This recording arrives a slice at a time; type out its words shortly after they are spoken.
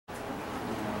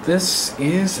This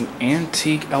is an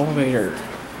antique elevator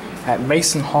at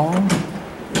Mason Hall,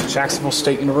 Jacksonville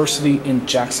State University in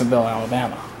Jacksonville,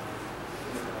 Alabama.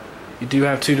 You do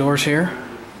have two doors here.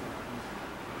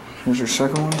 Here's your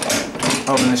second one.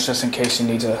 Open this just in case you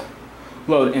need to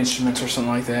load instruments or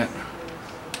something like that.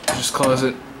 Just close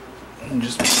it and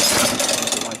just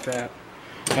close it like that.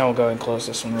 Now we'll go ahead and close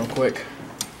this one real quick.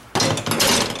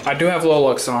 I do have low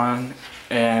lux on,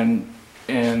 and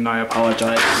I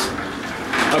apologize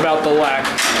about the lack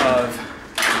of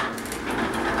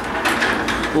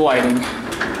lighting.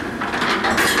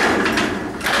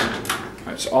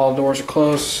 Alright, so all doors are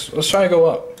closed. Let's try to go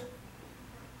up.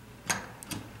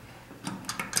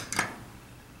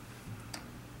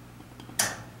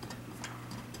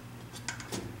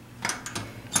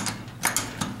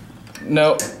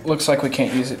 No, looks like we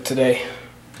can't use it today.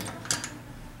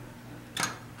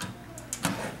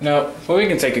 No, but we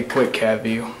can take a quick cab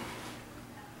view.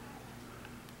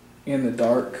 In the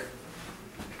dark.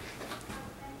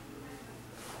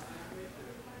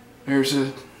 There's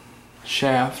a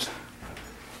shaft.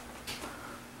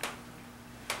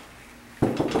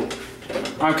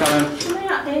 I'm coming. Come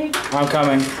out, dude. I'm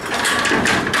coming. This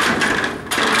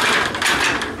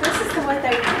is the way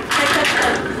they pick up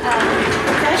the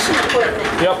profession equipment.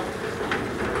 Yep.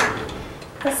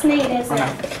 That's neat, isn't it?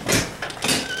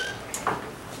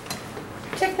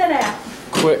 Check that out.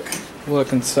 Quick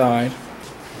look inside.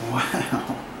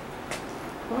 Wow.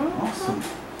 Awesome.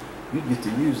 You get to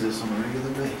use this on a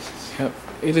regular basis. Yep.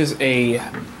 It is a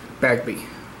Bagby.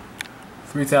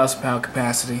 3,000 pound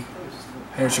capacity.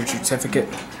 Here's your certificate.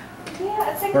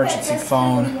 Yeah, it's like Emergency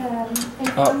phone.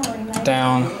 Up,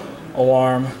 down,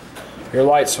 alarm. Your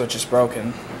light switch is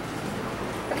broken.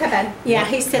 Okay, bud. Yeah,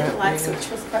 he said the light switch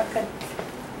was broken.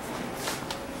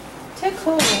 Too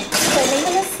cool. Couldn't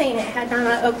even have seen it had I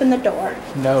not opened the door.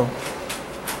 No.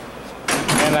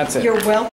 And that's it. You're welcome.